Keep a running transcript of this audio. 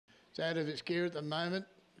It's out of its gear at the moment.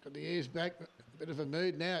 Got the ears back, a bit of a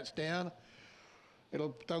mood. Now it's down.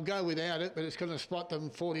 They'll go without it, but it's going to spot them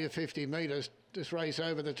 40 or 50 metres. This race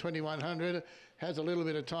over the 2100 has a little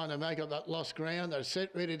bit of time to make up that lost ground. They're set,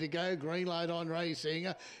 ready to go. Green light on racing.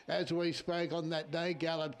 As we spoke on that day,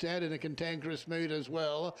 galloped out in a cantankerous mood as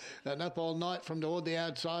well. And up all night from toward the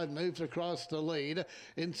outside, moves across the lead.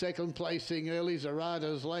 In second placing early,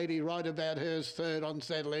 Zarada's Lady, right about hers third on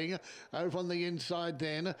settling. Over on the inside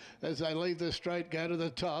then, as they leave the straight, go to the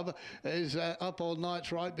top, is Up All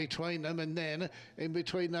Night's right between them. And then in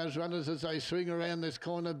between those runners as they swing around this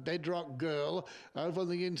corner, Bedrock Girl. Over on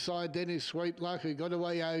the inside then is Sweet Luck, who got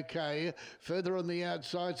away okay. Further on the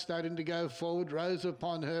outside, starting to go forward, Rose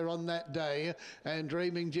Upon Her on that day, and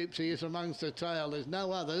Dreaming Gypsy is amongst the tail. There's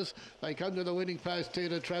no others. They come to the winning post here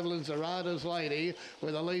to Travel and Zarada's Lady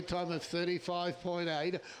with a lead time of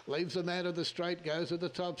 35.8. Leaves them out of the straight, goes to the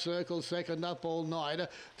top circle, second Up All Night.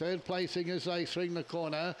 Third placing as they swing the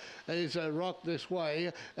corner is Rock This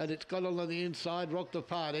Way, and it's got on the inside, Rock the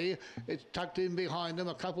Party. It's tucked in behind them,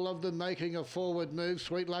 a couple of them making a forward move.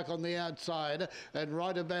 Sweet Luck on the outside, and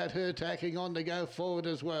right about her tacking on to go forward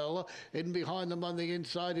as well. In behind them on the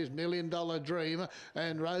inside is Million Dollar Dream,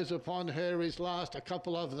 and Rose Upon Her is last. A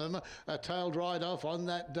couple of them are tailed right off on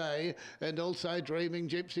that day, and also Dreaming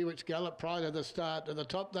Gypsy, which galloped prior to the start. To the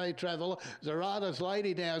top they travel. Zarada's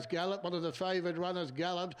Lady now has galloped. One of the favoured runners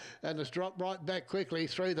galloped and has dropped right back quickly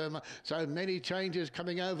through them. So many changes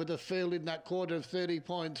coming over the field in that quarter of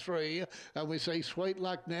 30.3, and we see Sweet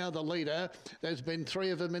Luck now the leader. There's been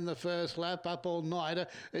three of them in the first lap. Up All Night,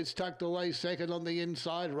 it's tucked away second on the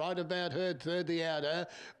inside, right about her third the outer.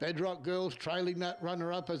 Bedrock Girls trailing that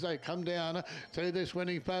runner up as they come down to this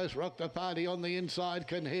winning post. Rock the Party on the inside,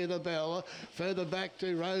 can hear the bell. Further back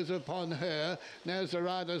to Rose Upon Her. Now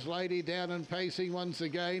Zarada's Lady down and pacing once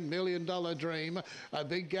again. Million Dollar Dream, a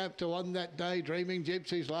big gap to on that day. Dreaming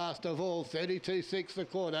Gypsy's last of all, 32.6 the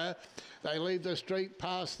quarter. They leave the street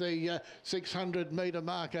past the 600 metre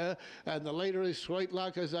marker, and the leader is Sweet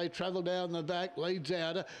Luck as they travel down the back. Leads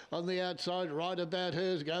out on the outside, right about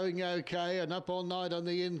her's going okay, and Up All Night on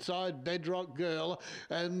the inside, Bedrock Girl,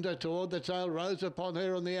 and toward the tail, Rose Upon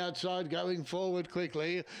Her on the outside, going forward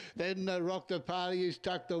quickly. Then Rock the Party is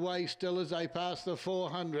tucked away still as they pass the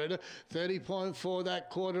 400. 30.4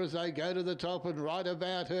 that quarter as they go to the top, and right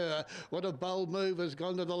about her. What a bold move has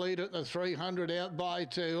gone to the lead at the 300, out by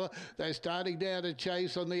two. They're starting down to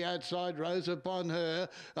chase on the outside. Rose Upon Her.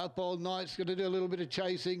 Up All Night's going to do a little bit of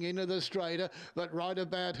chasing into the straighter, but right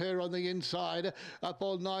about her on the inside. Up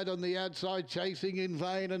All Night on the outside, chasing in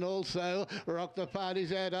vain, and also Rock the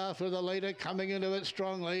Party's out after the leader, coming into it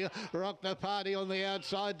strongly. Rock the Party on the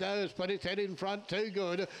outside does, but its head in front too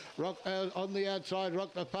good. Rock on the outside,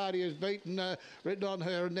 Rock the Party has beaten Written on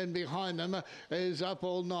Her, and then behind them is Up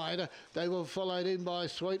All Night. They were followed in by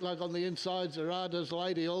Sweet Luck on the inside. Zarada's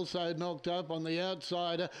Lady also knocked up. On the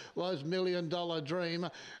outside was Million Dollar Dream,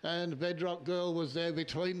 and Bedrock Girl was there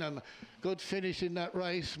between them. Good finish in that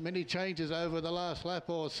race. Many changes over the last lap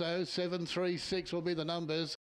or so. 7.36 will be the numbers.